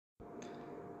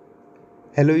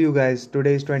Hello, you guys.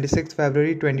 Today is 26th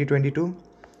February 2022,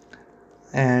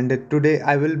 and today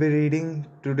I will be reading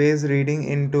today's reading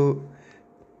into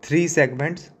three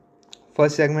segments.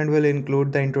 First segment will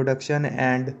include the introduction,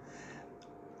 and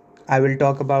I will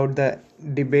talk about the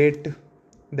debate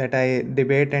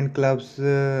debate and clubs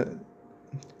that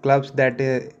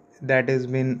has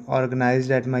been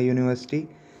organized at my university.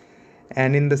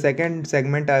 And in the second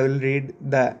segment, I will read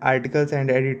the articles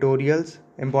and editorials,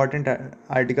 important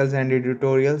articles and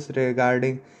editorials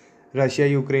regarding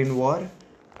Russia-Ukraine war.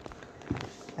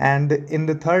 And in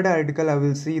the third article, I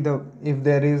will see the if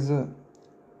there is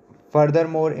further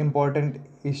more important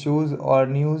issues or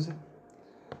news.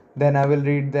 Then I will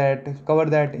cover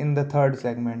that in the third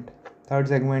segment. Third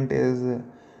segment is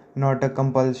not a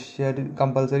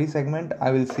compulsory segment.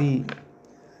 I will see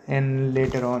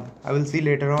later on. I will see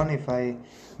later on if I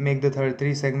make the third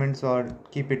three segments or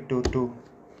keep it to two.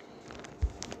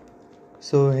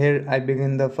 So here I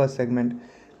begin the first segment.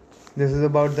 This is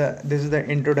the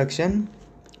introduction.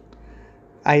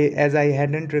 I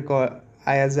haven't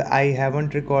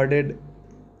recorded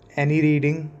any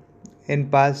reading in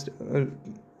past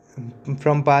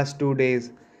from past 2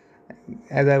 days,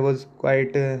 as I was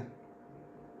quite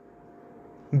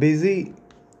busy,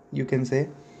 you can say.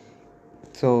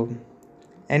 So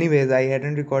anyways, I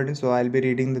hadn't recorded, so I'll be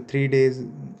reading the 3 days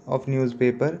of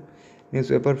newspaper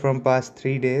from past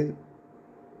 3 days,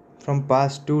 from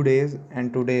past 2 days,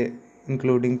 and today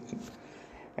include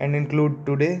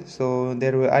today. So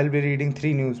I'll be reading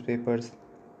three newspapers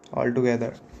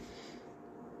altogether.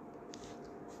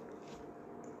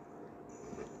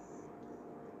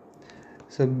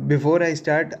 So before I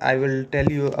start, I will tell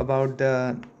you about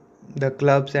the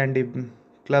clubs and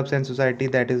society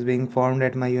that is being formed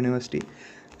at my university.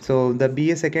 So the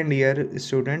BA second year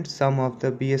students, some of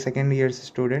the BA second year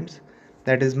students,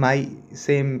 that is my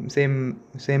same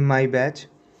my batch.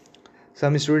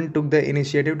 Some students took the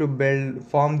initiative to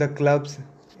form the clubs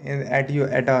at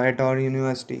our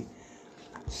university.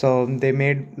 So they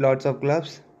made lots of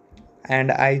clubs,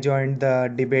 and I joined the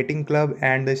debating club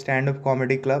and the stand-up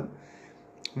comedy club.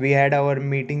 We had our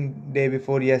meeting day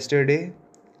before yesterday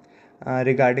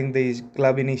regarding the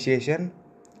club initiation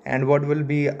and what will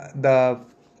be the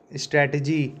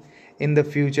strategy in the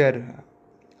future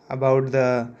about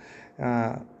the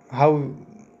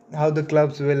how the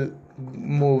clubs will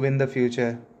move in the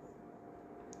future.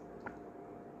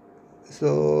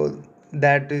 So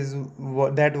that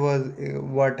was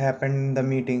what happened in the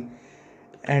meeting.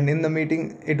 And in the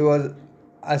meeting it was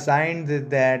assigned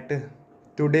that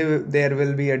today there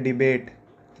will be a debate,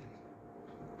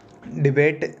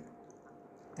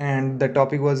 and the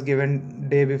topic was given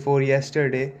day before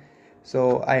yesterday.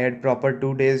 So I had proper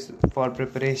 2 days for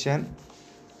preparation,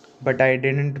 but I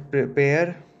didn't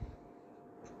prepare.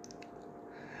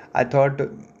 I thought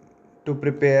to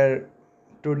prepare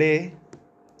today,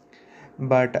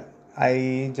 but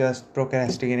I just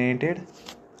procrastinated.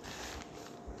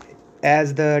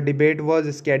 As the debate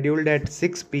was scheduled at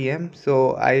 6 p.m.,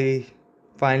 so I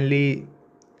finally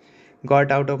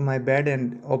got out of my bed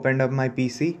and opened up my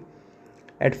PC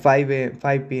at 5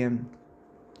 p.m.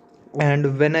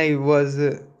 And when I was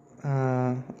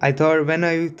I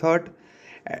thought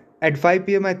at 5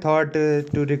 p.m. I thought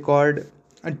to record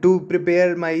to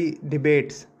prepare my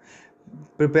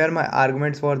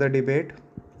arguments for the debate.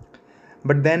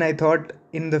 But then I thought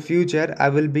in the future I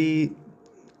will be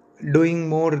doing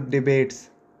more debates,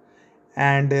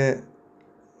 and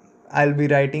I'll be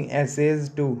writing essays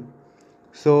too.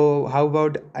 So how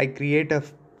about I create a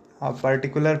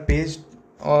particular page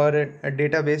or a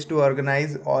database to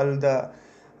organize all the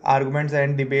arguments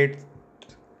and debates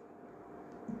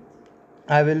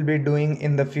I will be doing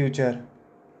in the future.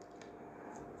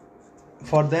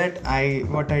 For that,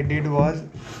 what I did was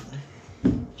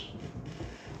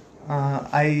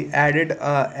I added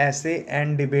a essay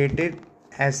and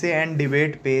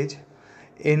debate page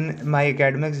in my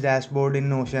academics dashboard in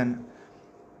Notion,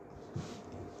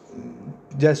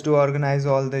 just to organize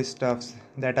all the stuffs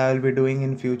that I will be doing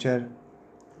in future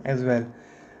as well.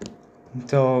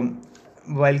 So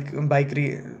while by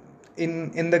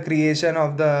in the creation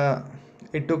of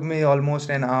it took me almost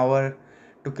an hour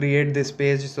to create this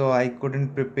page, so I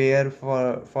couldn't prepare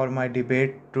for my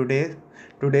debate today's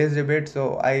debate.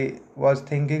 So I was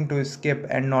thinking to skip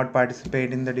and not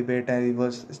participate in the debate. I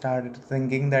was started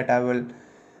thinking that I will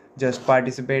just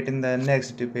participate in the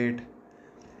next debate.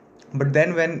 But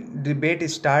then when debate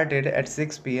started at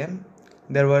 6 p.m.,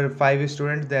 there were 5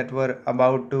 students that were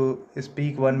about to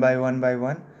speak one by one.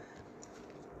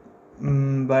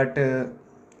 But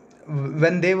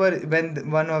when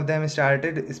one of them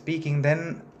started speaking,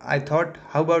 then I thought,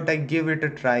 how about I give it a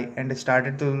try, and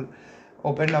started to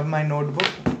open up my notebook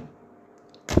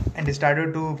and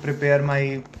started to prepare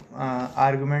my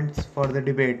arguments for the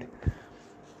debate.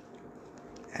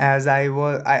 As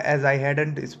I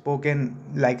hadn't spoken,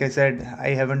 like I said, I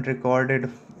haven't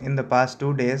recorded in the past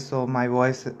 2 days, so my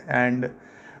voice and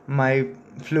my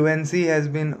fluency has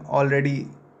been already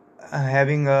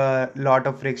having a lot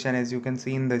of friction, as you can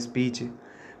see in the speech,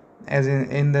 as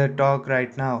in the talk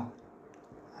right now.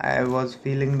 I was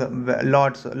feeling the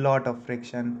lot of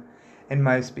friction in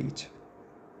my speech.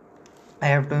 I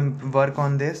have to work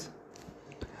on this.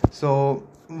 So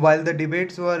while the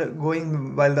debates were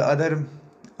going, while the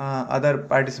other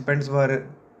participants were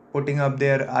putting up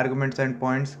their arguments and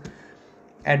points,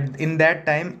 and in that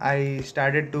time I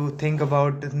started to think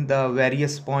about the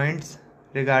various points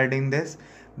regarding this.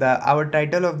 The Our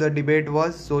title of the debate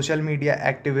was social media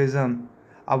activism,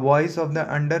 a voice of the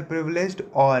underprivileged,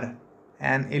 or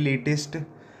an elitist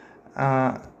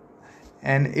uh,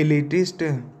 an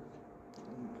elitist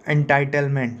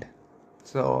entitlement.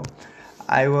 So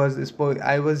I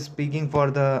was speaking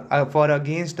for the for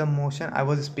against the motion. I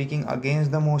was speaking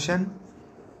against the motion.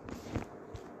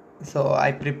 So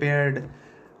I prepared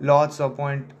lots of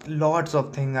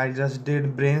things. I just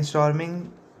did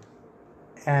brainstorming,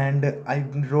 and I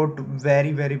wrote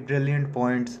very brilliant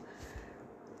points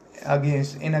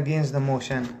against the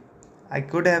motion. I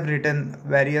could have written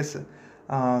various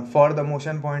for the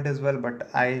motion point as well, but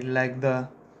I like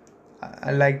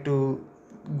to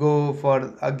go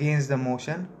for against the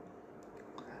motion.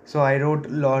 So I wrote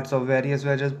lots of various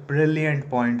brilliant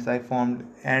points I formed,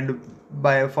 and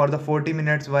by for the 40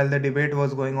 minutes while the debate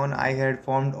was going on, I had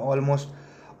formed almost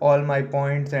all my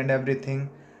points and everything.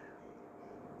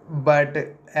 But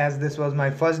as this was my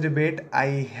first debate, I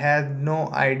had no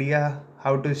idea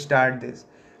how to start this.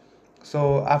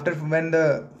 So after when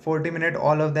the 40-minute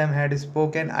all of them had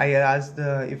spoken, I asked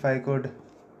if I could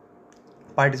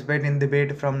participate in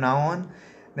debate from now on.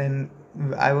 Then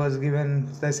I was given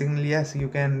the signal, yes, you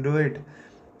can do it.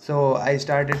 So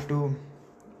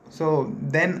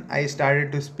then I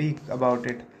started to speak about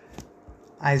it.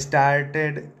 I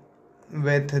started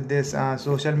with this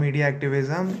social media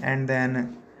activism, and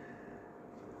then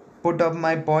put up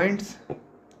my points.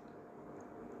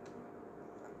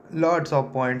 Lots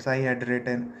of points I had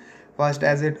written. First,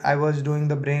 I was doing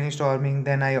the brainstorming,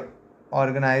 then I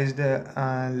organized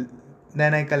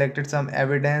then I collected some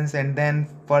evidence, and then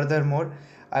furthermore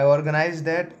I organized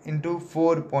that into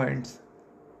 4 points,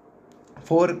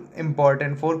 four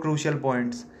crucial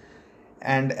points,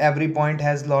 and every point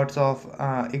has lots of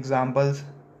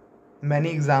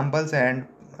many examples, and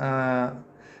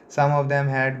some of them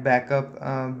had backed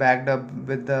up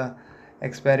with the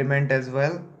experiment as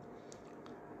well.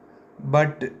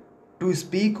 But to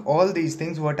speak all these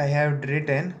things what I have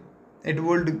written, it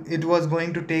was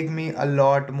going to take me a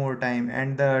lot more time,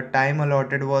 and the time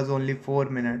allotted was only 4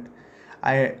 minutes.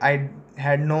 I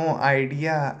had no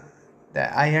idea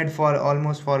that I had for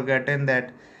almost forgotten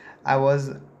that I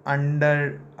was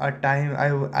under a time.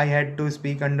 I had to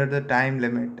speak under the time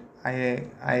limit. I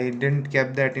didn't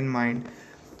kept that in mind.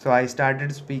 So I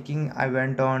started speaking. I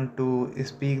went on to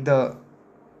speak the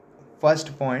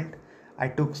first point. I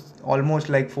took almost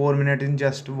like 4 minutes in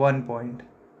just one point.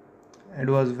 It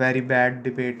was very bad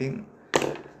debating.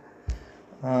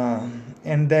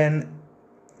 And then,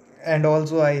 and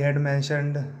also I had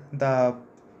mentioned the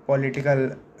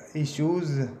political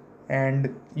issues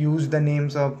and used the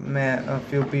names of a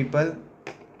few people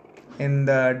in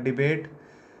the debate.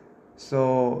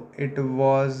 So it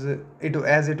was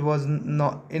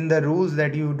not in the rules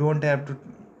that you don't have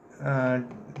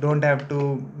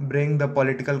to bring the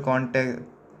political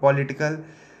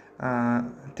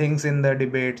things in the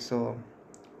debate. So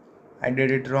I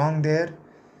did it wrong there.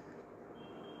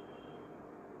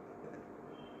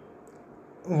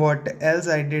 What else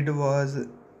I did was,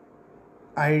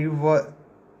 I was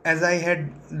as I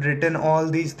had written all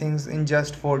these things in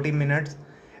just 40 minutes,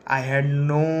 I had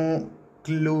no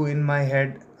clue in my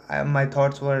head. My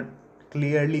thoughts were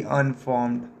clearly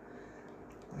unformed.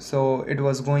 So it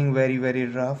was going very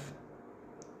rough.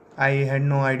 I had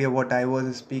no idea what I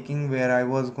was speaking, where I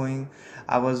was going.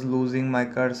 I was losing my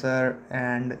cursor,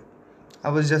 and I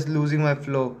was just losing my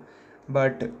flow.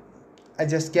 But I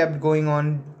just kept going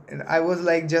on. I was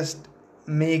like just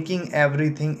making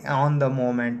everything on the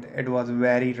moment. It was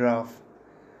very rough.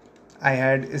 I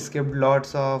had skipped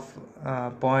lots of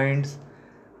points.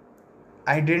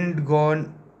 I didn't go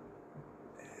on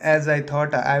as I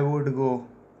thought I would go.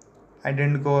 I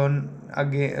didn't go on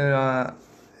again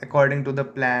according to the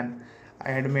plan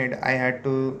I had made.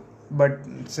 But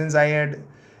since I had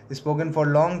spoken for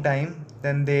long time.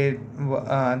 Then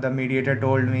the mediator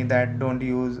told me that don't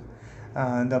use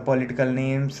the political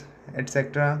names,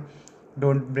 etc.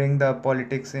 Don't bring the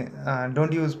politics,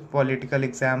 don't use political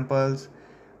examples,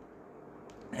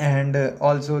 and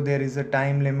also there is a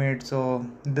time limit. So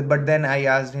but then I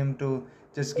asked him to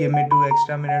just give me 2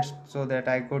 extra minutes so that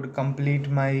I could complete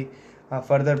my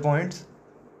further points.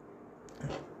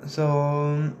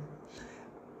 So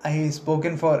I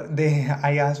spoken for they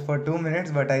I asked for 2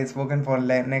 minutes, but I spoken for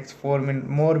next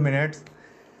more minutes,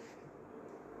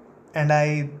 and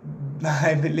I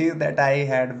believe that I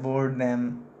had bored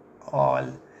them all.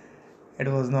 It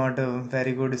was not a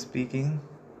very good speaking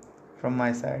from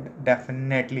my side.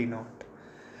 Definitely not.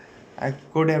 I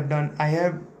could have done.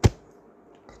 I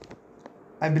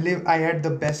believe I had the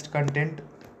best content,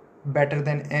 better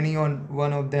than any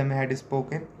one of them had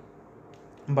spoken,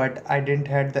 but I didn't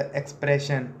had the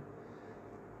expression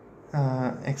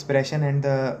and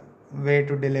the way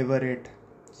to deliver it.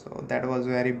 So that was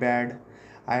very bad.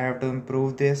 I have to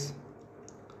improve this.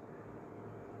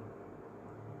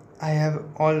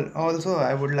 Also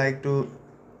I would like to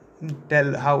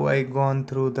tell how I gone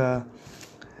through the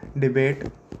debate.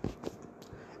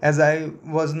 As I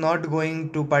was not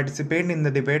going to participate in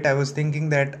the debate, I was thinking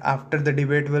that after the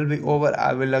debate will be over,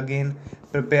 I will again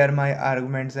prepare my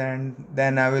arguments and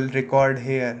then I will record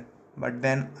here. But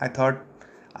then I thought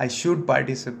I should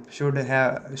participate, should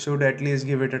at least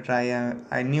give it a try.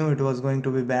 I knew it was going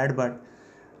to be bad, but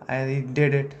I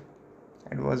did it.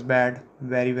 It was bad,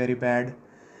 very very bad.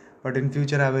 But in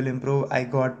future I will improve. I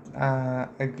got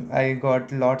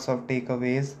lots of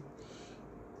takeaways.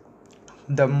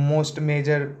 The most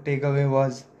major takeaway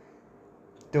was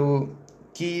to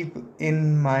keep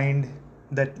in mind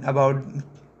that about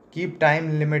keep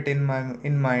time limit in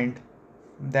mind.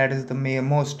 That is the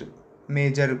most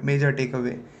major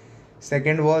takeaway.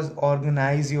 Second was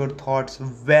organize your thoughts,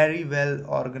 very well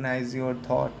organize your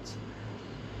thoughts.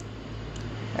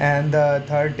 And the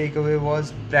third takeaway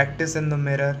was practice in the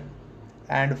mirror.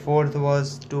 And fourth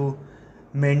was to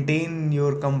maintain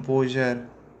your composure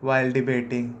while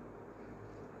debating.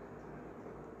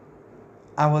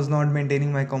 I was not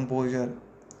maintaining my composure.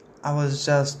 I was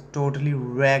just totally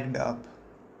ragged up.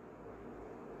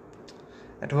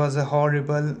 It was a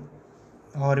horrible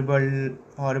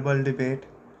debate.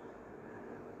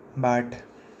 But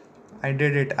I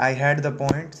did it. I had the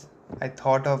points. I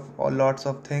thought of lots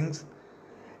of things.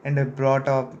 And I brought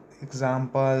up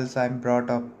examples. I brought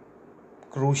up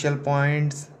crucial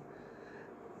points.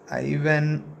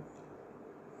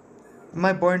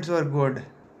 My points were good.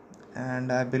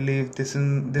 And I believe this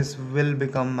will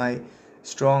become my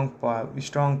strong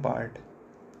part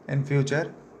in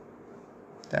future,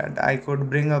 that I could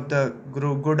bring up the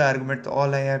good arguments.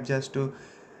 All I have just to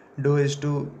do is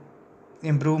to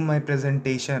improve my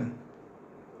presentation.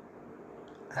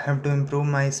 I have to improve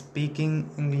my spoken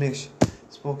English.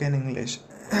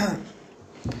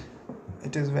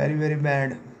 It is very very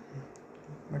bad,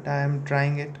 but I am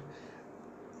trying it.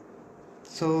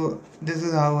 So this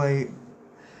is how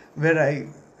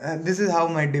this is how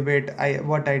my debate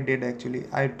what I did. Actually,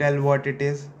 I tell what it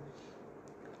is,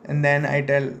 and then I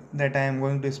tell that I am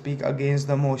going to speak against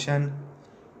the motion.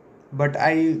 But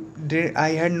I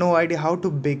had no idea how to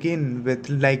begin with.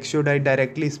 Like, should I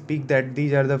directly speak that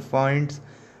these are the points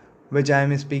which I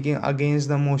am speaking against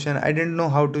the motion? I didn't know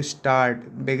how to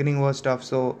start. Beginning was tough,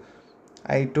 so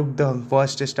I took the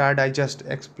worst start. I just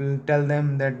tell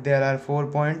them that there are 4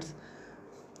 points.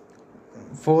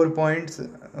 4 points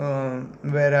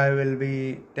where I will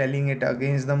be telling it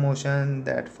against the motion.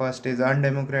 That first is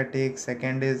undemocratic,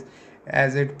 second is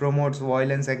as it promotes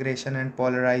violence, aggression and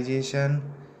polarization.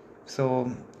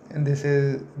 So this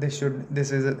is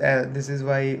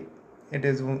why it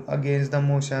is against the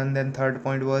motion. Then third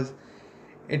point was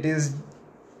it is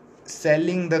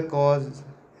selling the cause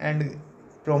and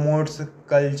promotes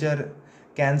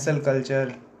cancel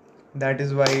culture. That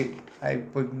is why I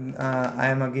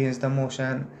am against the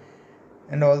motion.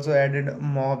 And also added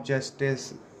mob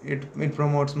justice. It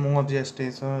promotes mob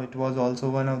justice, so it was also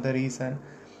one of the reason.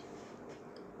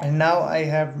 And now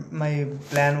my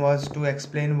plan was to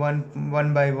explain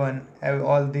one by one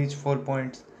all these 4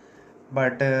 points.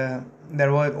 But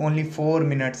there were only 4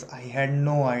 minutes. I had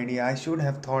no idea. I should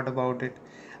have thought about it.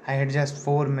 I had just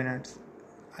 4 minutes.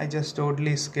 I just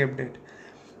totally skipped it.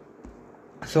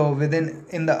 So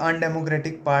in the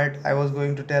undemocratic part, I was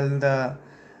going to tell the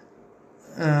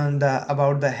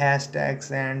about the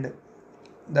hashtags and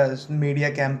the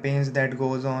media campaigns that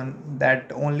goes on,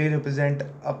 that only represent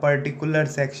a particular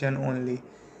section only.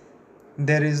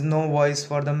 There is no voice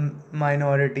for the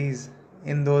minorities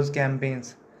in those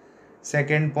campaigns.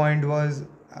 Second point was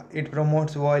it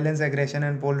promotes violence, aggression,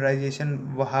 and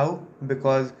polarization. How?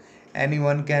 Because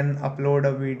anyone can upload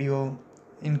a video,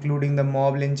 including the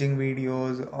mob lynching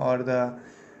videos or the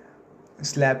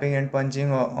slapping and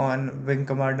punching on Wing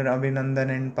Commander Abhinandan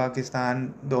in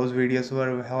Pakistan. Those videos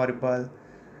were horrible,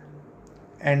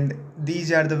 and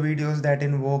these are the videos that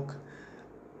invoke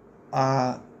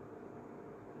uh,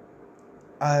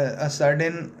 a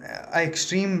sudden,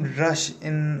 extreme rush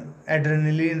in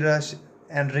adrenaline rush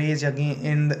and rage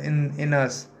again in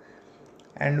us,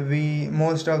 and we,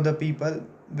 most of the people,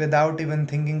 without even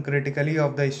thinking critically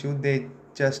of the issue, they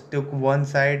just took one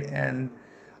side and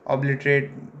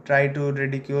obliterate, try to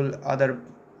ridicule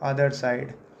other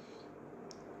side.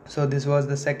 So this was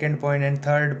the second point. And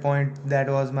third point, that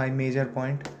was my major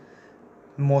point,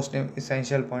 most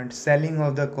essential point: selling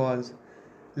of the cause.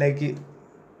 Like,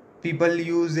 people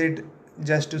use it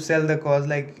just to sell the cause.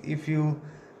 Like, if you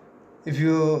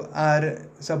are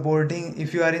supporting,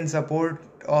 if you are in support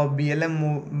of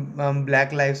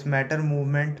Black Lives Matter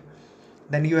movement,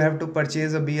 then you have to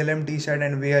purchase a BLM t-shirt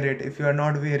and wear it. If you are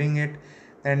not wearing it,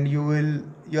 then you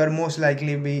are most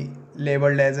likely be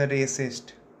labeled as a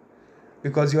racist,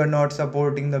 because you are not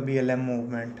supporting the BLM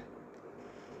movement.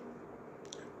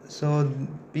 So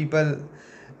people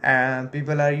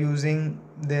are using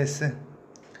this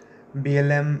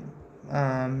BLM,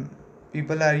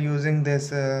 people are using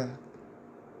this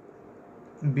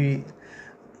be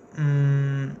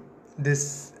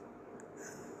this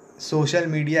social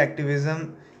media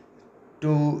activism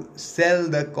to sell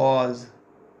the cause,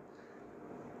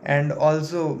 and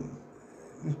also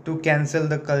to cancel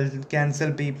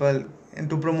people, and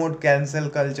to promote cancel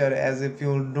culture, as if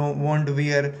you don't want to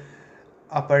wear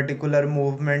a particular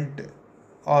movement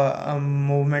or a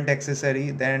movement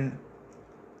accessory, then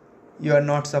you are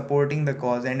not supporting the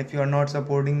cause. And if you are not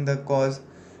supporting the cause,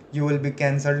 you will be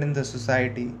cancelled in the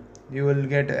society, you will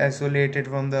get isolated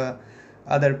from the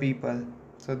other people.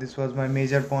 So this was my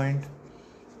major point.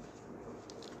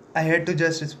 I had to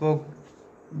just spoke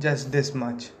just this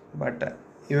much, but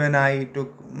even I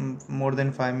took more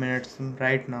than 5 minutes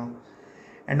right now.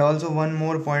 And also one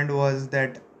more point was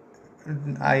that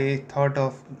I thought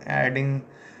of adding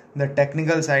the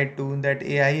technical side too, that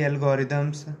AI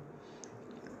algorithms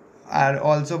are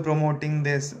also promoting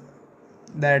this,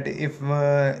 that if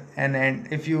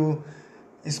you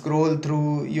scroll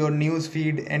through your news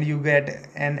feed and you get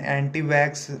an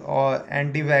anti-vax or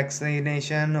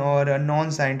anti-vaccination or a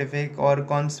non-scientific or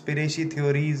conspiracy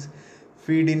theories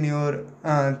feed in your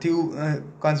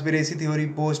conspiracy theory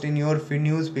post in your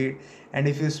news feed, and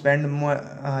if you spend more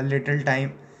little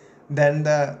time, then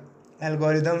the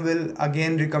algorithm will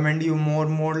again recommend you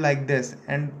more like this.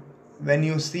 And when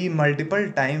you see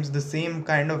multiple times the same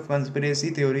kind of conspiracy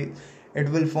theory, it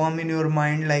will form in your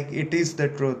mind like it is the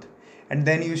truth, and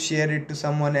then you share it to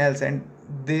someone else, and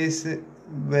this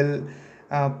will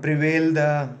prevail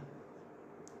the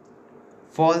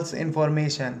false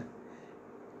information.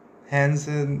 Hence,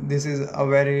 this is a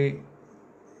very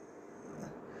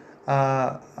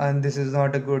and this is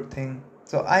not a good thing.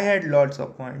 So I had lots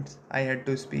of points I had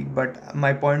to speak, but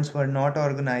my points were not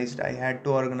organized. I had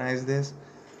to organize this.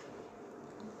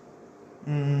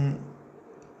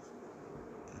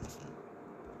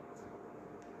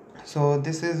 So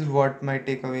this is what my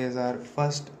takeaways are.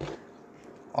 First,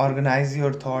 organize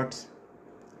your thoughts.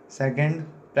 Second,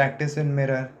 practice in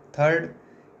mirror. Third,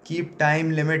 keep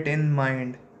time limit in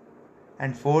mind.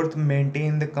 And fourth,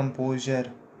 maintain the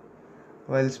composure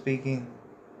while speaking.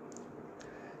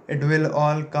 It will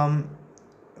all come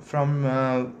from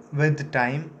with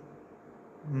time,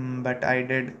 but I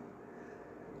did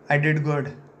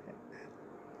good.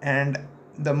 And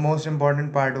the most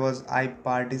important part was I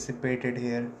participated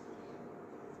here.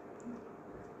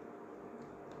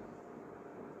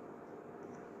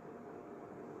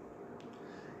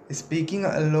 Speaking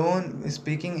alone,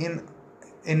 speaking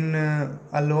in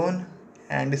alone,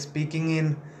 and speaking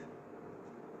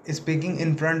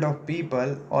in front of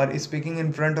people or speaking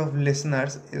in front of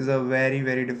listeners is a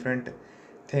very different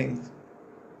thing.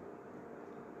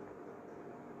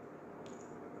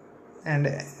 And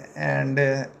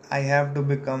I have to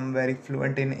become very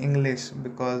fluent in English,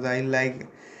 because I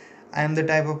am the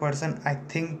type of person, I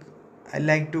think I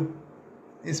like to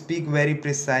speak very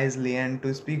precisely, and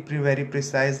to speak very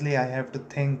precisely I have to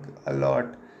think a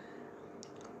lot.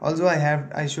 Also, I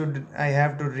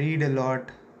have to read a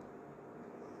lot.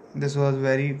 This was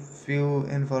very few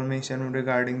information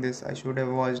regarding this. I should have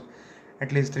watched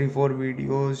at least 3-4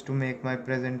 videos to make my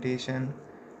presentation.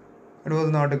 It was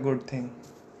not a good thing.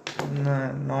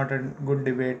 Not a good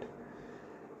debate.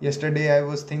 Yesterday I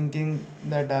was thinking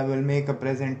that I will make a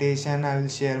presentation, I will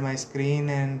share my screen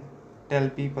and tell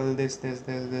people this,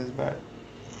 but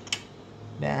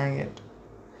dang it,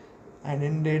 I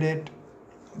didn't did it.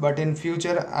 But in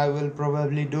future, I will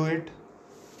probably do it,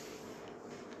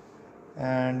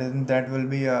 and that will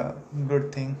be a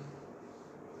good thing.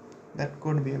 That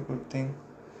could be a good thing.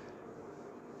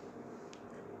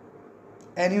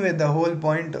 Anyway, the whole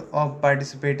point of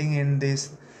participating in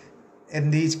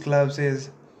these clubs is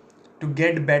to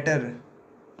get better,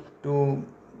 to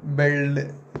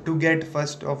build, to get,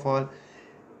 first of all,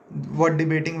 what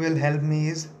debating will help me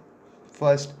is,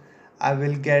 first, I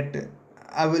will get,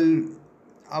 I will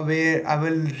I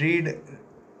will read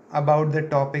about the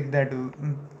topic that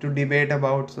to debate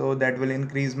about, so that will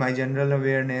increase my general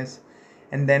awareness.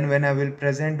 And then when I will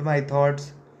present my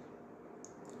thoughts,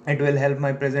 it will help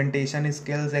my presentation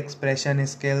skills, expression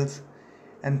skills.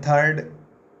 And third,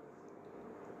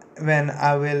 when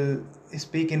I will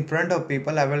speak in front of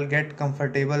people, I will get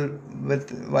comfortable with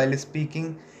while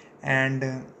speaking,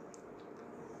 and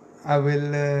I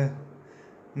will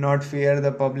not fear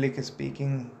the public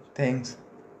speaking things.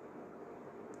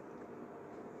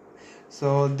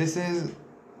 So these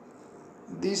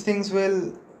things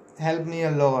will help me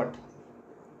a lot.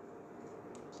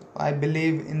 I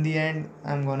believe in the end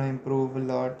I'm gonna improve a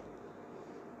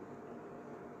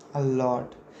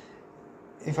lot.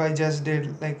 If I just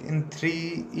did like in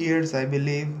 3 years, I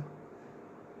believe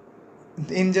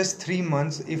in just 3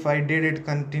 months, if I did it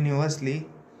continuously,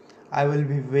 I will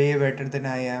be way better than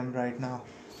I am right now.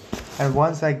 And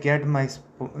once I get my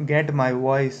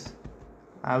voice,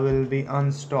 I will be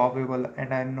unstoppable,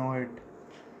 and I know it.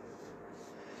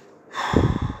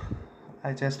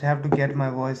 I just have to get my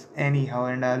voice anyhow,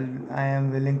 and I am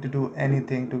willing to do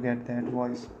anything to get that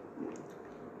voice.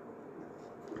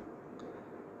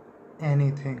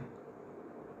 Anything.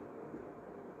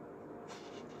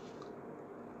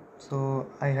 So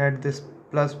I had this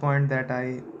plus point that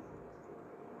I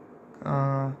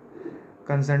uh,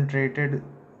 concentrated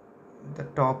the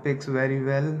topics very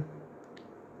well.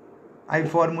 I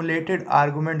formulated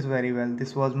arguments very well.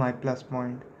 This was my plus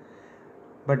point.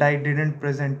 But I didn't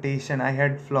presentation. I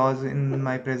had flaws in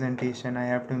my presentation. I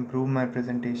have to improve my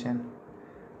presentation.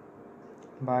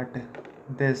 But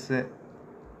this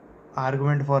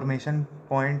argument formation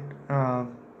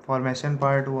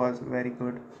part was very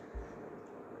good.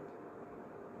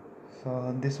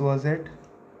 So this was it.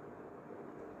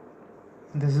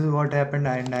 This is what happened,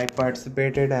 and I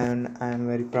participated, and I am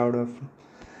very proud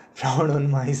on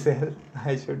myself.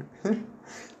 I should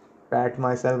pat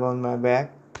myself on my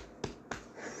back.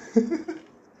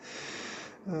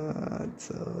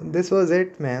 So this was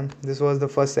it, man. This was the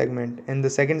first segment. In the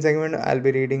second segment, I'll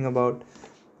be reading about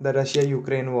the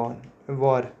Russia-Ukraine war.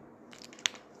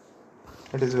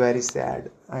 It is very sad.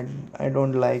 I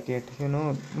don't like it.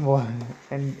 War.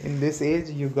 And in this age,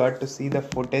 you got to see the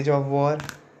footage of war.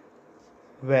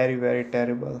 Very, very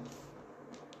terrible.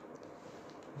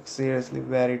 Seriously,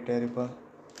 very terrible.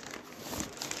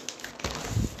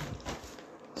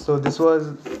 So this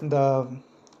was the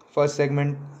first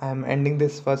segment. I am ending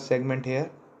this first segment here.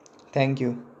 Thank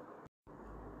you.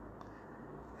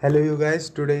 Hello, you guys.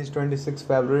 Today is 26th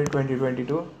February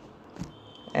 2022,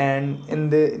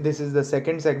 and this is the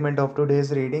second segment of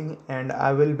today's reading, and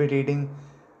I will be reading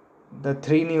the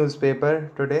three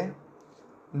newspaper today.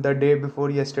 The day before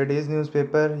yesterday's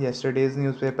newspaper,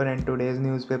 and today's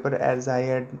newspaper, as I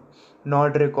had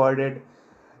not recorded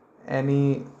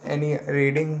any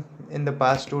reading in the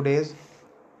past 2 days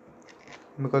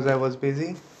because I was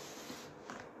busy.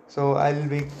 So I'll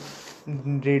be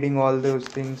reading all those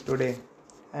things today.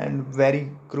 And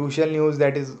very crucial news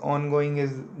that is ongoing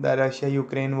is the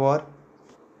Russia-Ukraine war.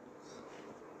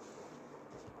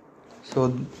 So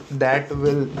that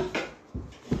will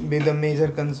be the major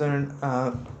concern.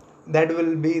 That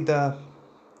will be the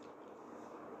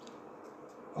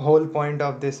whole point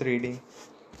of this reading.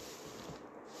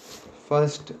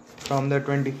 First, from the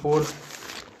 24th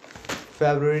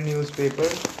February newspaper.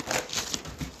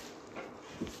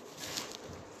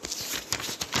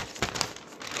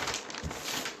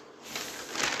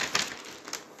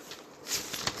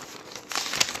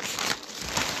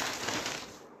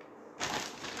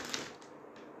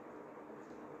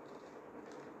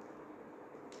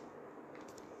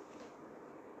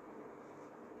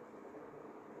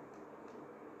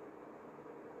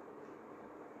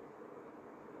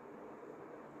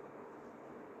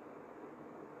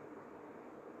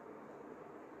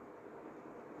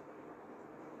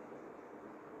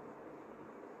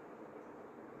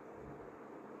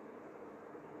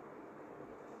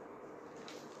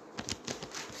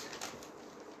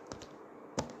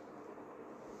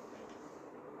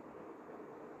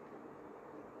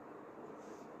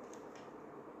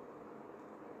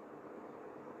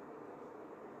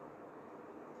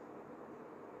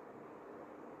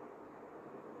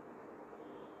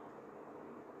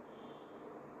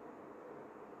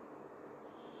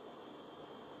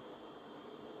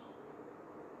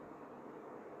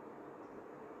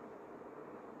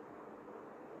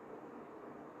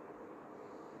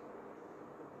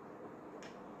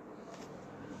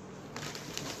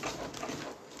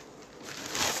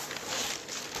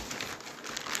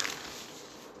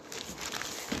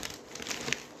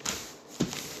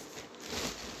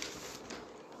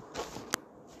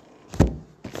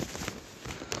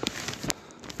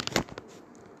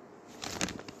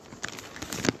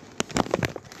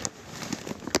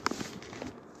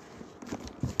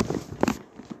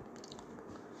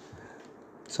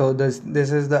 So this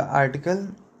is the article.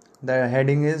 The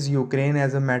heading is Ukraine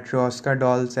as a Matryoshka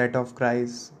doll set of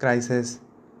crisis.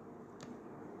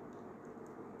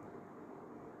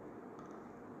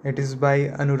 It is by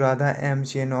Anuradha M.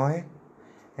 Chenoy,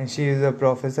 and she is a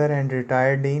professor and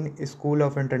retired dean, School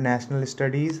of International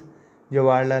Studies,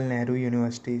 Jawaharlal Nehru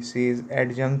University. She is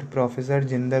adjunct professor,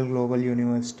 Jindal Global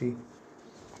University.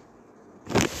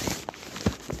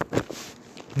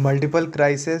 Multiple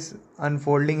crises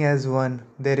unfolding as one,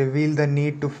 they reveal the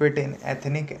need to fit in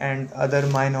ethnic and other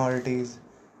minorities,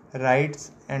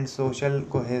 rights, and social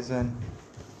cohesion.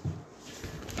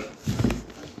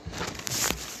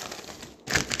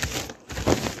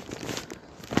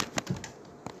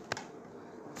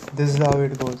 This is how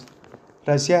it goes.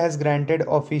 Russia has granted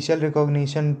official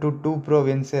recognition to two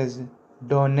provinces,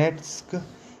 Donetsk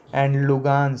and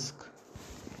Lugansk,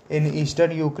 in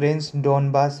eastern Ukraine's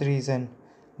Donbas region,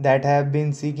 that have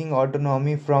been seeking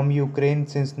autonomy from Ukraine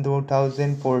since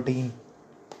 2014.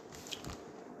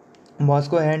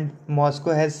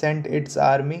 Moscow has sent its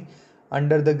army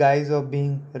under the guise of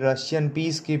being Russian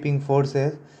peacekeeping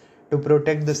forces to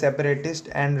protect the separatist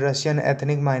and Russian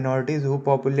ethnic minorities who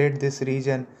populate this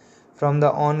region from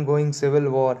the ongoing civil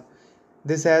war.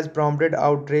 This has prompted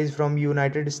outrage from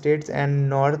United States and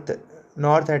North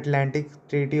Atlantic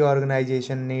Treaty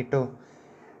Organization NATO,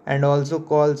 and also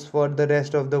calls for the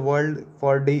rest of the world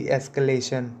for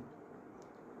de-escalation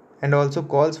and also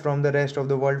calls from the rest of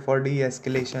the world for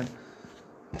de-escalation.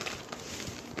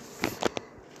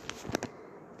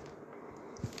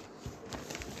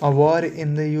 A war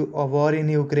in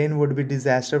Ukraine would be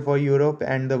disaster for Europe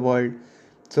and the world.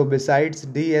 So besides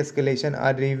de-escalation,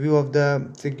 a review of the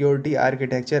security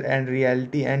architecture and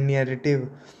reality and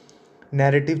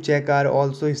narrative check are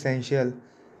also essential.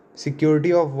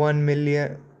 Security of one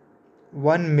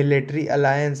military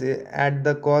alliance at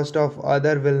the cost of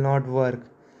other will not work.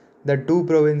 The two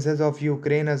provinces of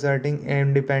Ukraine asserting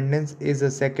independence is the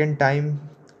second time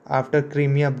after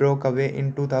Crimea broke away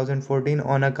in 2014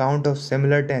 on account of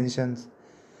similar tensions.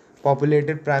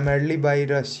 Populated primarily by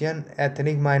Russian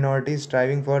ethnic minorities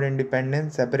striving for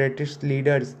independence, separatist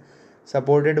leaders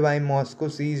supported by Moscow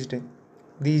seized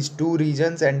these two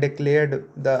regions and declared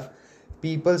the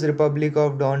People's Republic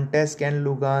of Donetsk and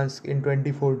Lugansk in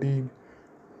 2014.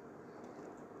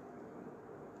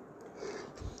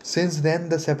 Since then,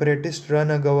 the separatists run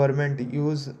a government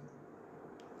use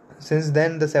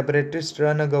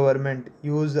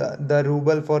the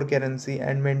ruble for currency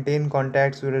and maintain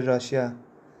contacts with Russia.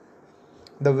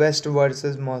 The West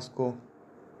versus Moscow.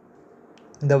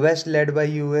 The West, led by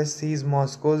US, sees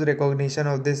Moscow's recognition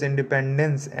of this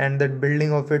independence and the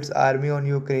building of its army on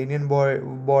Ukrainian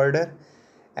border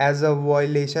as a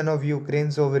violation of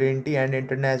Ukraine's sovereignty and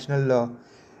international law.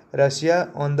 Russia,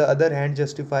 on the other hand,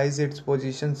 justifies its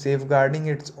position safeguarding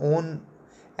its own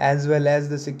as well as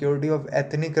the security of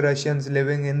ethnic Russians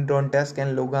living in Donetsk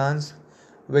and Lugansk,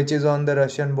 which is on the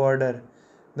Russian border.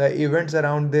 The events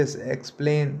around this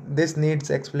needs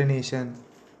explanation.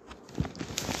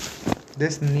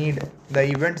 The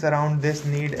events around this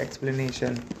need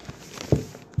explanation.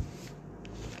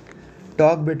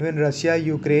 Talk between Russia,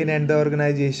 Ukraine, and the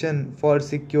Organization for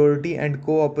Security and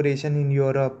Cooperation in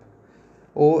Europe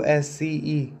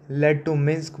 (OSCE) led to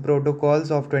Minsk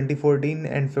Protocols of 2014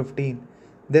 and 15.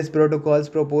 These protocols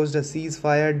proposed a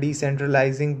ceasefire,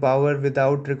 decentralizing power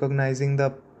without recognizing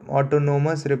the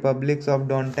autonomous republics of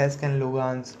Donetsk and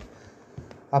Lugansk,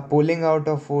 a pulling out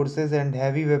of forces and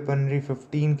heavy weaponry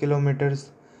 15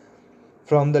 kilometers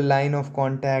from the line of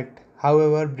contact.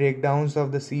 However, breakdowns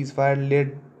of the ceasefire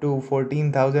led to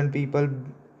 14,000 people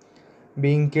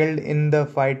being killed in the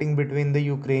fighting between the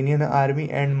Ukrainian army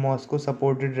and Moscow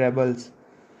supported rebels.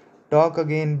 Talks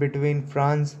again between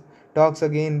France,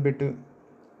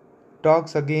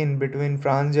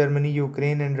 Germany,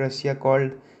 Ukraine, and Russia,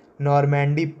 called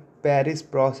Normandy Paris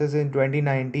process in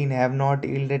 2019, have not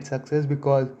yielded success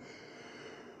because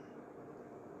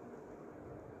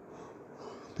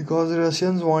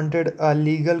Russians wanted a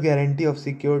legal guarantee of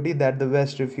security that the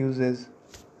West refuses.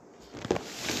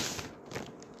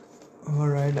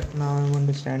 Alright, now I'm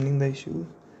understanding the issue.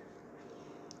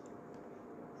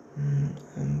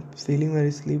 I'm feeling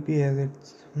very sleepy as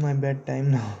it's my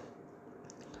bedtime now.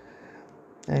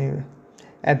 Anyway,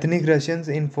 ethnic Russians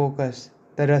in focus.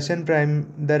 The Russian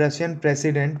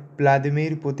President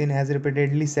Vladimir Putin has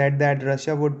repeatedly said that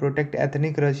Russia would protect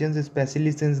ethnic Russians,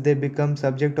 especially since they become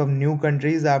subject of new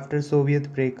countries after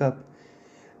Soviet breakup.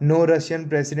 No Russian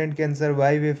president can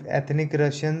survive if ethnic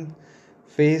Russians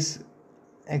face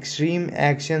extreme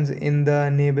actions in the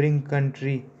neighboring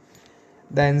country.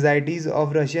 The anxieties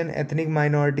of Russian ethnic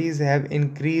minorities have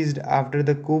increased after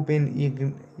the coup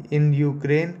in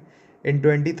Ukraine in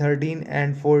 2013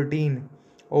 and 14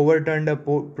 overturned a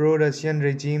pro-Russian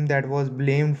regime that was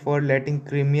blamed for letting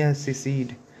Crimea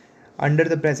secede. Under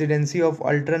the presidency of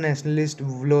ultra-nationalist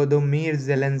Volodymyr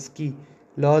Zelensky,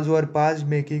 laws were passed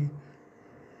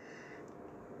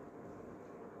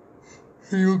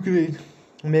Ukraine,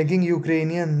 making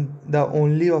Ukrainian the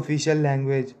only official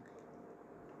language.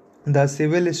 The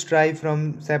civil strife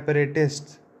from the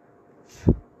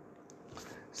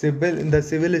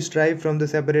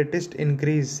separatists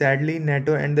increased. Sadly,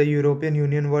 NATO and the European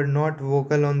Union were not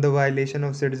vocal on the violation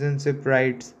of citizenship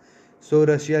rights, so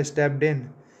Russia stepped in.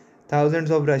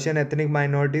 Thousands of Russian ethnic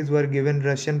minorities were given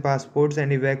Russian passports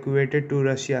and evacuated to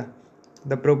Russia.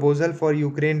 The proposal for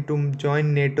Ukraine to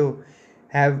join NATO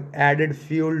have added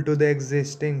fuel to the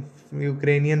existing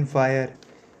Ukrainian fire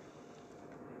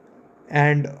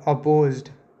and opposed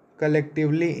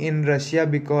collectively in Russia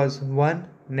because 1.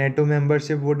 NATO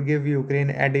membership would give Ukraine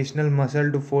additional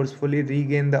muscle to forcefully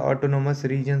regain the autonomous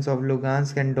regions of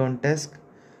Lugansk and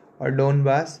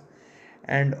Donbass,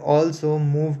 and also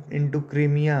move into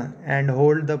Crimea and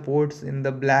hold the ports in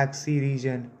the Black Sea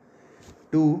region.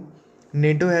 2.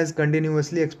 NATO has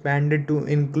continuously expanded to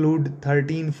include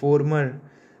 13 former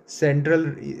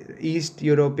Central East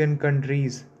European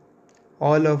countries,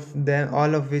 all of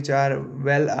which are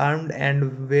well armed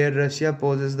and where Russia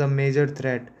poses the major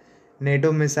threat.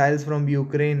 NATO missiles from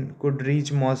Ukraine could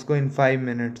reach Moscow in 5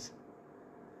 minutes.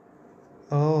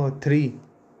 3.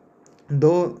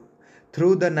 Though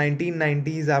through the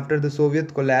 1990s, after the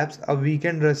Soviet collapse, a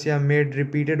weakened Russia made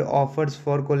repeated offers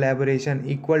for collaboration,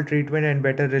 equal treatment, and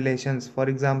better relations. For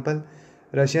example,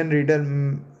 Russian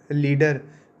leader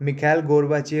Mikhail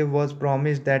Gorbachev was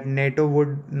promised that NATO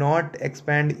would not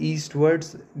expand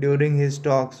eastwards during his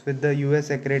talks with the US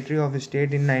Secretary of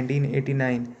State in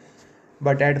 1989.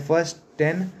 But at first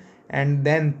 10 and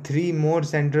then 3 more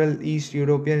Central East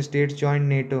European states joined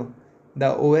NATO. The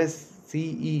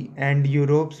OSCE and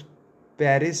Europe's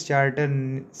Paris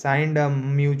Charter signed a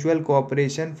mutual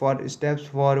cooperation for steps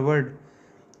forward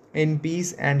in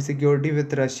peace and security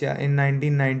with Russia. In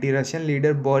 1990, Russian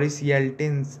leader Boris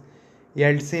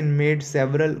Yeltsin made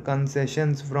several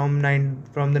concessions from the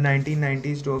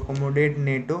 1990s to accommodate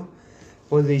NATO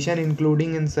position,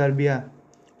 including in Serbia.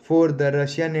 4. The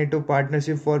Russia-NATO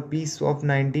Partnership for Peace of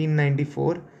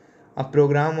 1994, a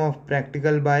program of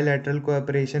practical bilateral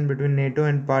cooperation between NATO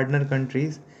and partner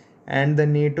countries, and the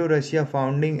NATO-Russia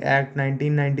Founding Act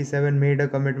 1997 made a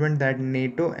commitment that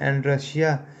NATO and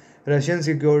Russian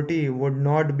security would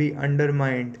not be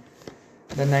undermined.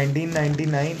 The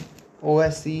 1999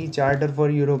 OSCE Charter for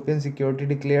European Security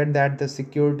declared that the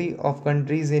security of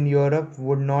countries in Europe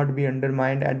would not be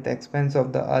undermined at the expense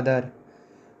of the other.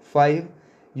 5.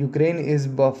 Ukraine is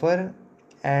buffer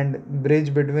and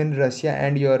bridge between Russia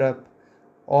and Europe.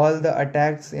 All the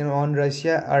attacks on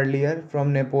Russia earlier,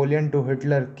 from Napoleon to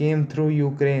Hitler, came through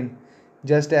Ukraine,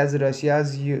 just as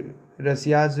Russia's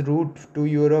route to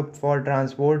Europe for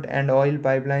transport and oil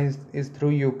pipelines is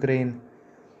through Ukraine.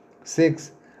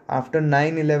 6. After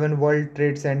 9/11 World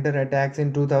Trade Center attacks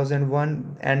in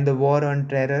 2001 and the war on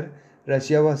terror,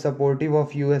 Russia was supportive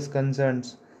of US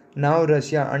concerns. Now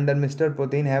Russia under Mr.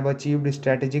 Putin have achieved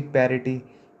strategic parity.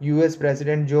 US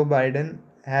President Joe Biden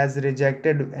has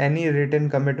rejected any written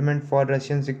commitment for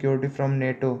Russian security from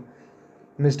NATO.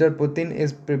 Mr. Putin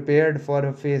is prepared for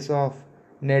a face-off.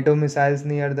 NATO missiles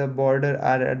near the border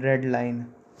are a red line.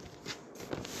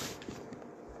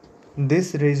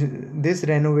 This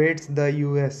renovates the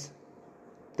US.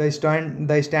 The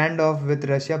standoff with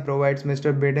Russia provides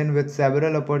Mr. Biden with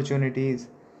several opportunities.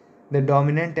 The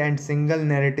dominant and single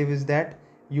narrative is that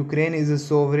Ukraine is a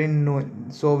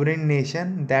sovereign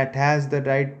nation that has the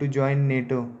right to join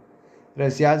NATO.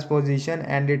 Russia's position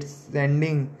and its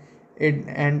sending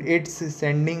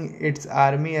its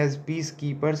army as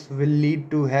peacekeepers will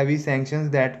lead to heavy sanctions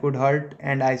that could hurt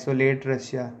and isolate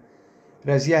Russia.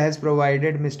 Russia has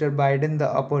provided Mr. Biden the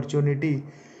opportunity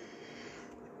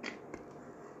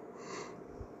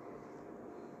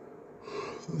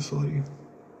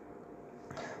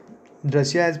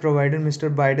Russia has provided Mr.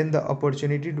 Biden the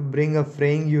opportunity to bring a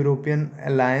fraying European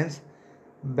alliance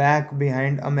back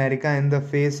behind America in the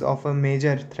face of a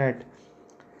major threat.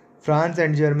 France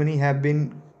and Germany have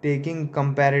been taking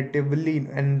comparatively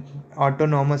and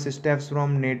autonomous steps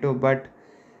from NATO but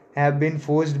have been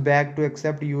forced back to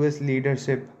accept US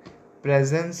leadership,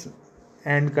 presence,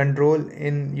 and control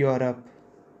in Europe.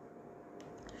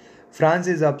 France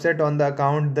is upset on the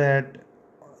account that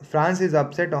France is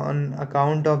upset on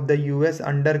account of the US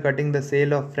undercutting the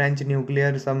sale of French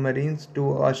nuclear submarines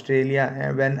to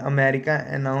Australia when America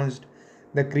announced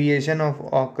the creation of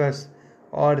AUKUS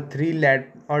or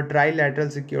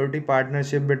trilateral security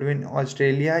partnership between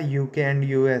Australia, UK and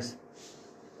US.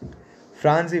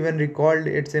 France even recalled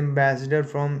its ambassador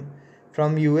from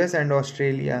US and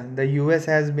Australia. The US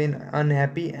has been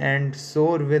unhappy and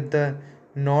sore with the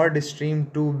Nord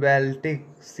Stream 2 Baltic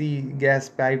Sea gas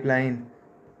pipeline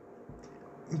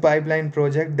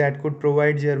project that could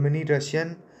provide Germany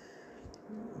Russian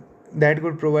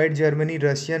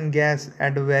gas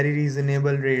at very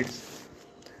reasonable rates.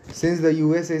 Since the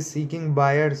US is seeking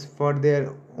buyers for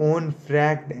their own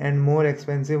fracked and more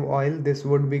expensive oil, this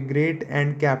would be great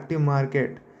and captive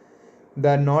market.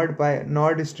 The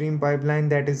Nord Stream pipeline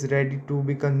that is ready to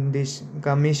be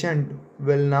commissioned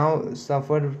will now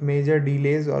suffer major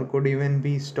delays or could even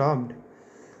be stopped.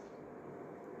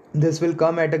 This will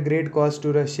come at a great cost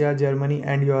to Russia, Germany,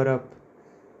 and Europe.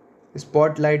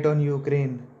 Spotlight on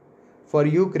Ukraine. For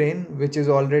Ukraine, which is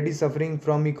already suffering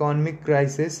from economic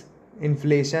crisis,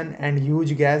 inflation, and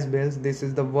huge gas bills, this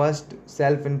is the worst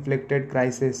self-inflicted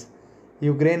crisis.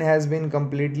 Ukraine has been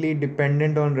completely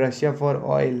dependent on Russia for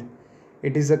oil.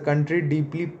 It is a country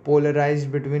deeply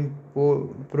polarized between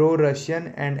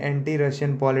pro-Russian and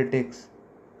anti-Russian politics.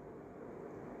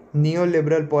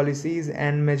 Neoliberal policies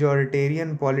and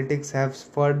majoritarian politics have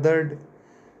further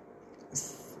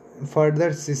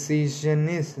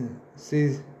secessionist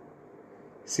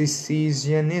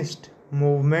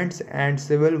movements and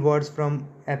civil wars from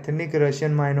ethnic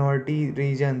Russian minority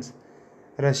regions.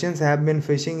 Russians have been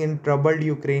fishing in troubled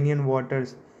Ukrainian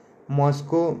waters.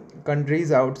 Moscow,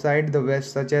 countries outside the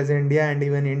West such as India and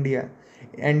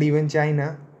even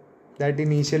China that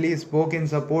initially spoke in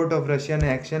support of Russian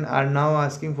action are now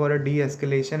asking for a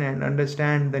de-escalation and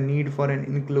understand the need for an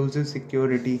inclusive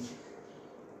security.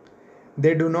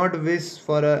 They do not wish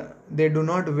for a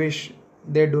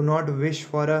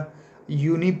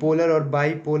unipolar or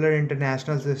bipolar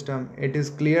international system. It is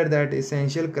clear that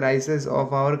essential crises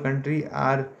of our country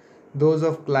are those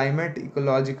of climate,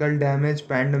 ecological damage,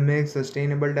 pandemic,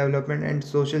 sustainable development, and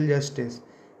social justice.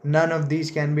 None of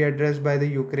these can be addressed by the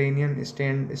Ukrainian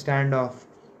standoff.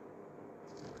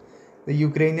 The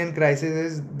Ukrainian crisis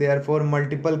is therefore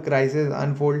multiple crises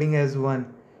unfolding as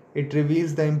one. It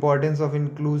reveals the importance of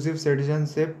inclusive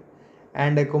citizenship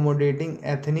and accommodating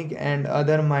ethnic and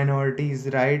other minorities'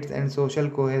 rights and social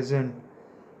cohesion.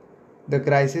 The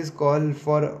crisis call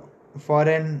for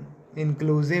an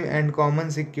inclusive and common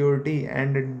security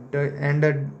and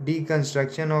a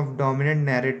deconstruction of dominant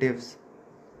narratives.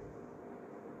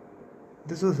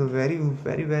 This was a very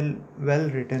well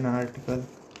written article.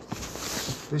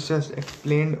 This just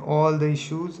explained all the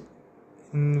issues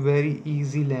in very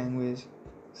easy language.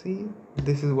 See,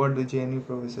 this is what the JNU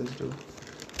professors do.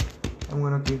 I'm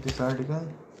gonna keep this article.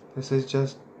 This is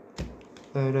just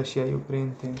the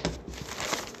Russia-Ukraine thing.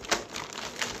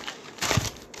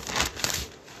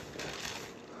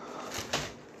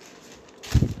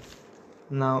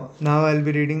 Now I'll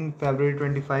be reading February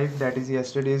 25, that is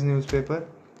yesterday's newspaper.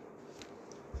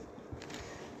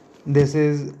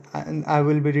 I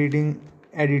will be reading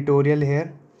editorial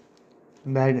here.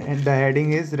 The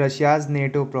heading is Russia's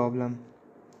NATO problem.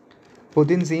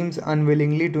 Putin seems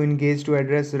unwillingly to engage to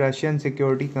address Russian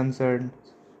security concerns.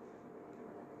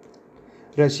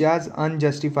 Russia's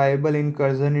unjustifiable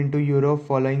incursion into Europe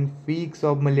following weeks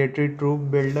of military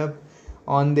troop buildup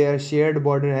on their shared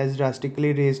border has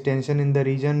drastically raised tension in the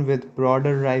region with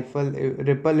broader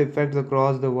ripple effects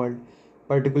across the world,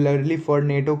 particularly for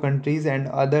NATO countries and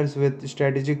others with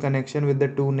strategic connection with the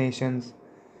two nations.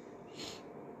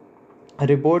 A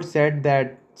report said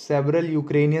that several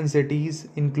Ukrainian cities,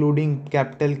 including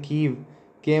capital Kyiv,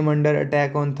 came under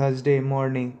attack on Thursday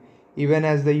morning, even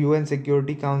as the UN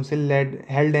Security Council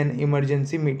held an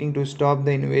emergency meeting to stop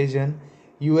the invasion.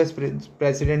 US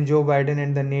President Joe Biden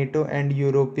and the NATO and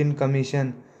European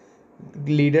Commission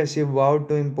leadership vowed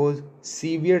to impose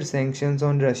severe sanctions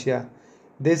on Russia.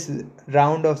 This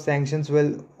round of sanctions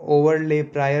will overlay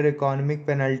prior economic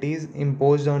penalties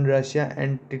imposed on Russia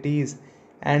entities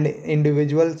and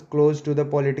individuals close to the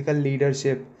political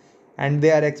leadership, and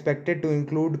they are expected to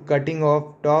include cutting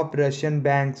off top Russian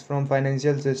banks from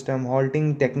financial system,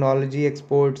 halting technology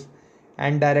exports,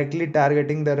 and directly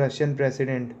targeting the Russian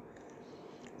president.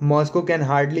 Moscow can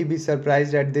hardly be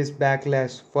surprised at this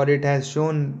backlash, for it has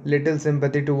shown little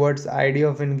sympathy towards the idea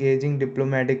of engaging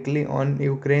diplomatically on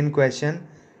Ukraine question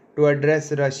to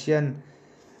address Russian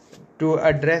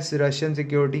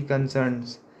security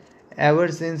concerns.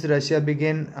 Ever since Russia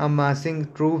began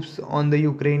amassing troops on the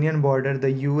Ukrainian border,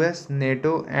 the US,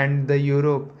 NATO, and the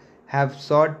Europe have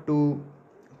sought to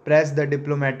press the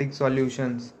diplomatic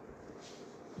solutions.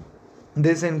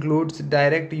 This includes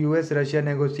direct US Russia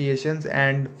negotiations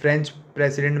and French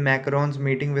President Macron's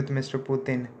meeting with Mr.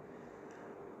 Putin.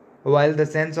 While the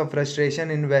sense of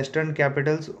frustration in Western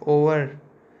capitals over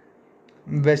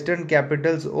Mr.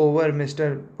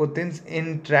 Putin's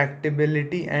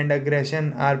intractability and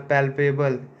aggression are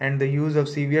palpable, and the use of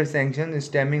severe sanctions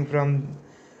stemming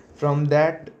from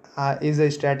that is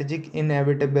a strategic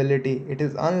inevitability. It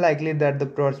is unlikely that the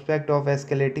prospect of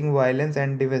escalating violence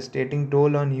and devastating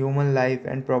toll on human life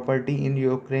and property in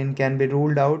Ukraine can be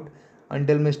ruled out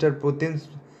until Mr. Putin's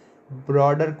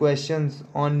broader questions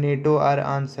on NATO are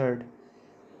answered.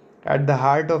 At the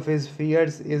heart of his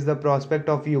fears is the prospect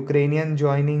of Ukrainian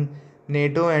joining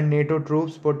NATO and NATO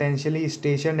troops potentially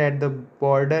stationed at the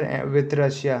border with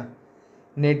Russia.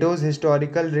 NATO's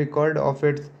historical record of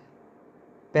its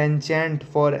penchant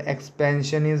for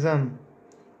expansionism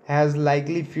has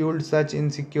likely fueled such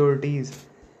insecurities.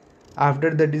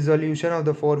 After the dissolution of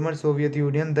the former Soviet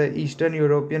Union, the Eastern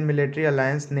European Military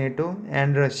Alliance NATO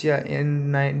and Russia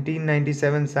in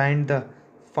 1997 signed the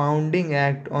Founding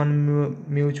Act on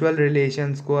Mutual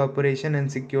Relations, Cooperation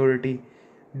and Security.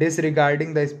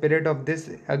 Disregarding the spirit of this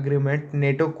agreement,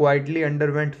 NATO quietly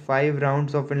underwent 5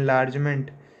 rounds of enlargement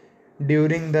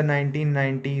during the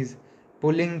 1990s,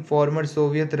 pulling former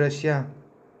Soviet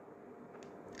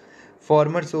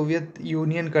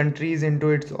Union countries into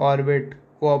its orbit.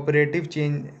 Cooperative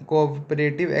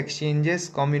exchanges,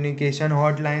 communication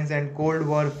hotlines, and Cold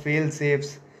War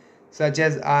fail-safes such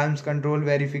as arms control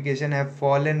verification have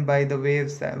fallen by the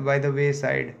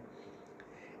wayside.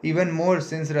 Even more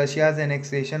since Russia's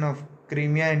annexation of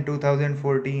Crimea in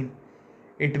 2014.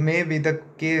 It may be the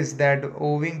case that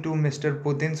owing to Mr.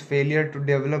 Putin's failure to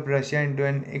develop Russia into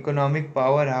an economic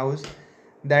powerhouse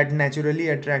that naturally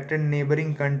attracted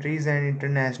neighboring countries and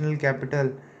international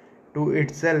capital to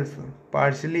itself,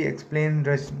 partially explains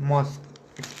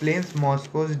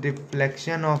Moscow's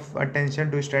deflection of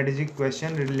attention to strategic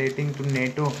questions relating to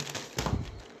NATO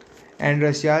and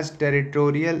Russia's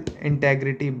territorial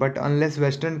integrity. But unless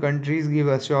Western countries give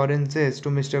assurances to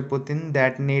Mr. Putin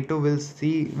that NATO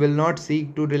will not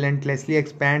seek to relentlessly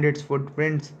expand its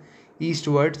footprints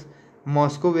eastwards,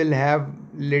 Moscow will have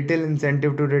little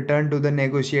incentive to return to the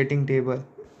negotiating table.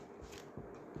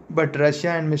 But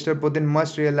Russia and Mr. Putin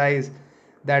must realize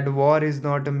that war is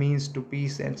not a means to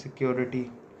peace and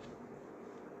security.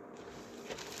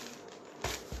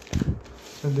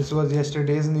 So this was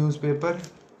yesterday's newspaper,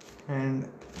 and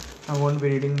I won't be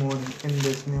reading more in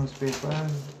this newspaper.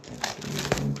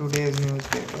 Actually, in today's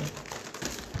newspaper,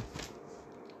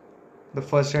 the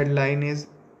first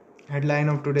headline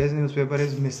of today's newspaper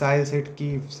is Missiles hit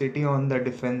Kyiv city on the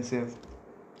defensive.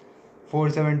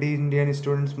 470 Indian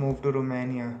students moved to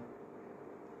Romania.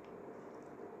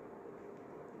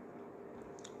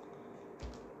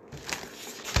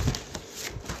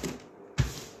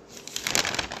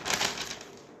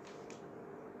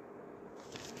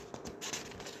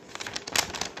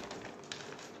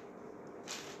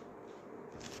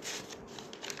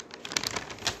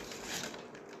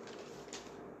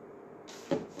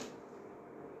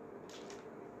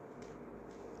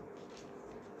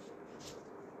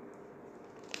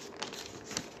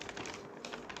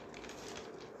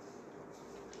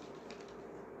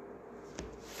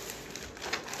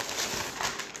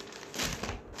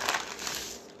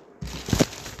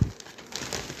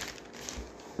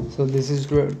 So this is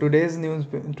today's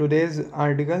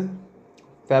article,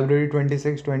 February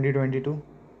 26, 2022.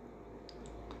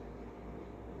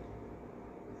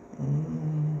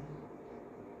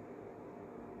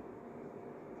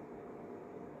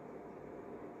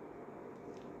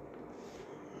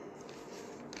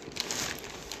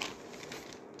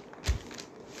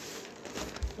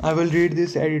 I will read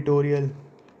this editorial.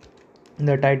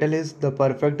 The title is The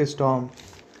Perfect Storm.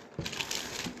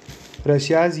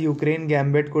 Russia's Ukraine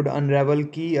gambit could unravel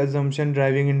key assumption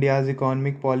driving India's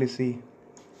economic policy.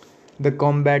 The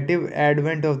combative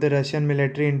advent of the Russian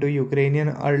military into Ukraine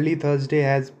early Thursday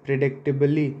has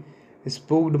predictably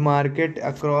spooked market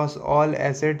across all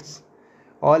asset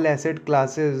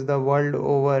classes the world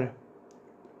over.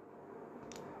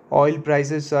 Oil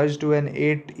prices surged to an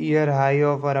 8-year high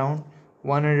of around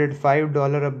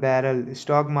 $105 a barrel.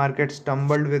 Stock markets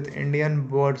tumbled with Indian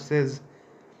bourses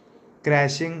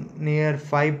crashing near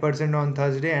 5% on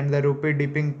Thursday and the rupee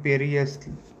dipping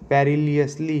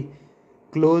perilously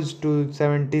close to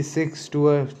 76 to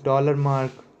a dollar mark.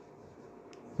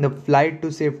 The flight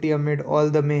to safety amid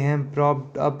all the mayhem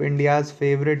propped up India's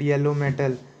favorite yellow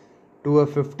metal, to a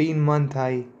 15-month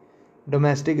high.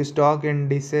 Domestic stock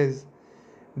indices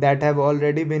that have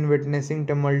already been witnessing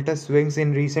tumultuous swings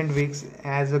in recent weeks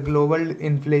as a global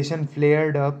inflation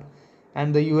flared up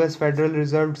and the US Federal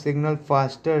Reserve signaled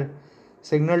faster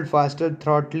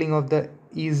throttling of the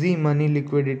easy money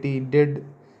liquidity did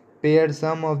pair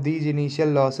some of these initial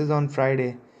losses on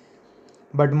Friday.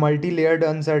 But multi-layered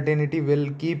uncertainty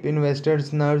will keep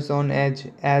investors' nerves on edge,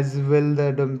 as will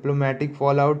the diplomatic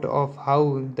fallout of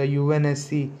how the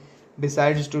UNSC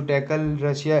decides to tackle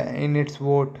Russia in its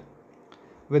vote.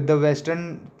 With the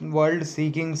Western world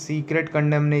seeking secret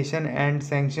condemnation and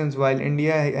sanctions, while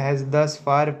India has thus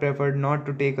far preferred not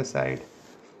to take a side.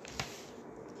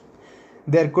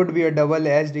 There could be a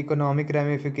double-edged economic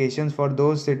ramifications for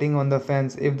those sitting on the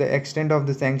fence if the extent of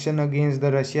the sanction against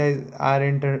the Russia are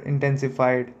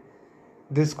intensified.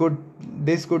 This could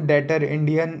this could deter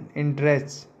Indian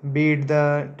interests, be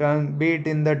it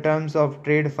in the terms of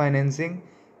trade financing,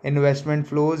 investment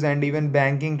flows, and even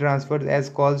banking transfers, as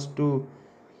calls to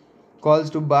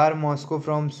bar Moscow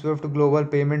from SWIFT global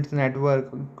payments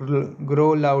network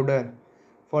grow louder.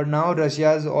 For now,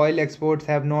 Russia's oil exports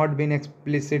have not been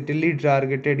explicitly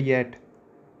targeted yet.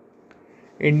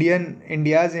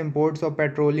 India's imports of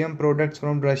petroleum products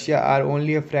from Russia are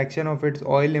only a fraction of its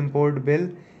oil import bill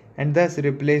and thus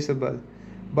replaceable.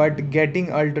 But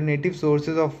getting alternative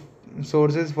sources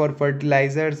for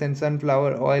fertilizers and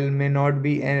sunflower oil may not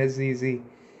be as easy.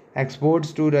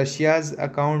 Exports to Russia's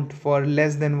account for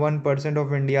less than 1%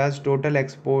 of India's total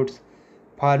exports.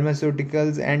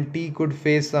 Pharmaceuticals and tea could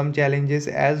face some challenges,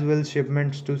 as will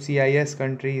shipments to CIS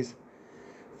countries.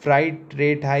 Freight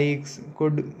rate hikes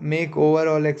could make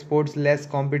overall exports less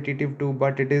competitive too,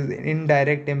 but it is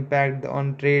indirect impact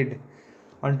on trade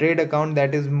account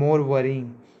that is more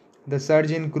worrying. The surge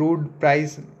in crude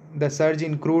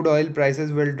oil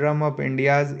prices will drum up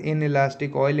India's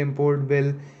inelastic oil import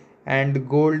bill, and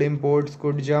gold imports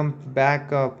could jump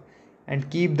back up and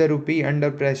keep the rupee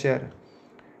under pressure.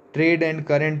 Trade and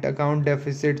current account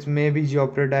deficits may be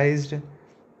jeopardized,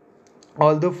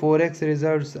 although forex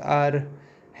reserves are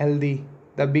healthy.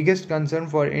 The biggest concern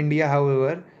for India,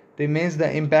 however, remains the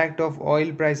impact of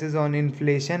oil prices on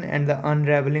inflation and the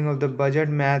unraveling of the budget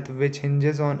math, which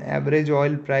hinges on average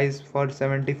oil price for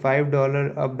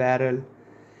 $75 a barrel.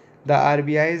 The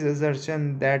RBI's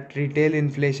assertion that retail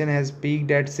inflation has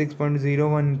peaked at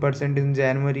 6.01% in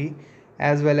January,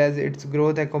 as well as its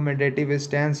growth accommodative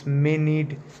stance, may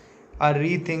need a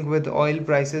rethink with oil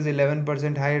prices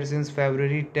 11% higher since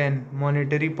February 10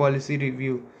 monetary policy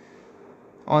review.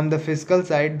 On the fiscal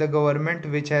side, the government,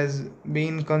 which has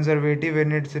been conservative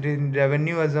in its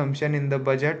revenue assumption in the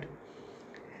budget,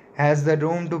 has the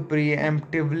room to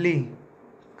preemptively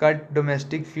cut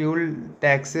domestic fuel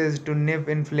taxes to nip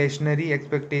inflationary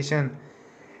expectation,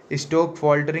 stoke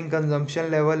faltering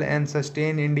consumption level, and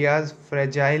sustain India's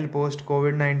fragile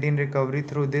post-COVID-19 recovery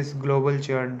through this global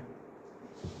churn.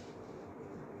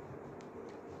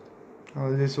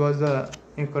 This was the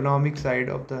economic side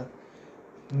of the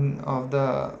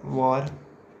war.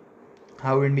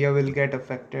 How India will get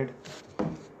affected.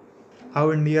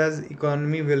 How India's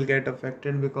economy will get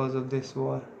affected because of this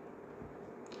war.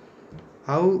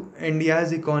 How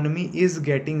India's economy is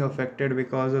getting affected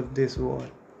because of this war.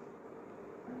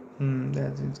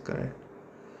 That is correct.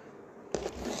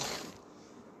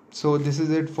 So this is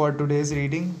it for today's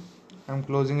reading. I'm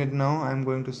closing it now. I'm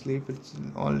going to sleep. It's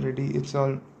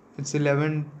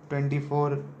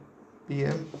 11:24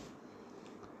 p.m.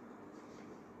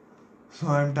 So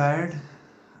I'm tired.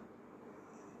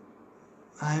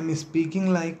 I'm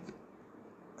speaking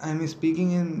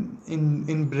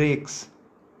in breaks.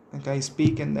 Like I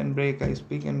speak and then break, I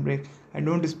speak and break. I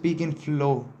don't speak in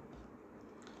flow.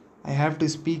 I have to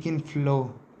speak in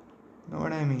flow. Know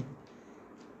what I mean?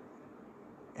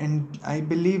 And I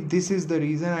believe this is the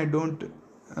reason I don't,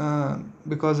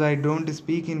 because I don't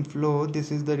speak in flow.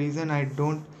 This is the reason I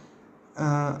don't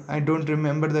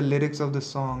remember the lyrics of the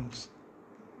songs.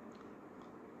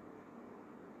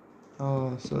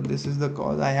 Oh, so this is the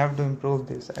cause. I have to improve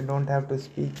this. I don't have to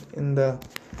speak in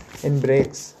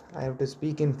breaks. I have to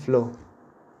speak in flow.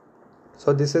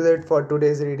 So this is it for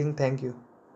today's reading. Thank you.